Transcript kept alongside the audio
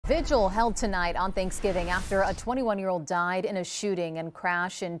Vigil held tonight on Thanksgiving after a 21-year-old died in a shooting and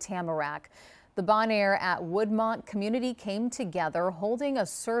crash in Tamarac. The Bon Air at Woodmont community came together holding a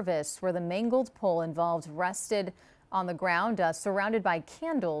service where the mangled pole involved rested on the ground, surrounded by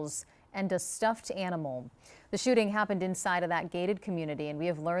candles and a stuffed animal. The shooting happened inside of that gated community, and we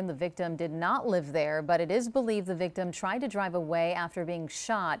have learned the victim did not live there, but it is believed the victim tried to drive away after being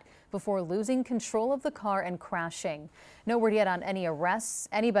shot before losing control of the car and crashing. No word yet on any arrests.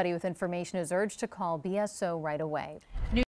 Anybody with information is urged to call BSO right away.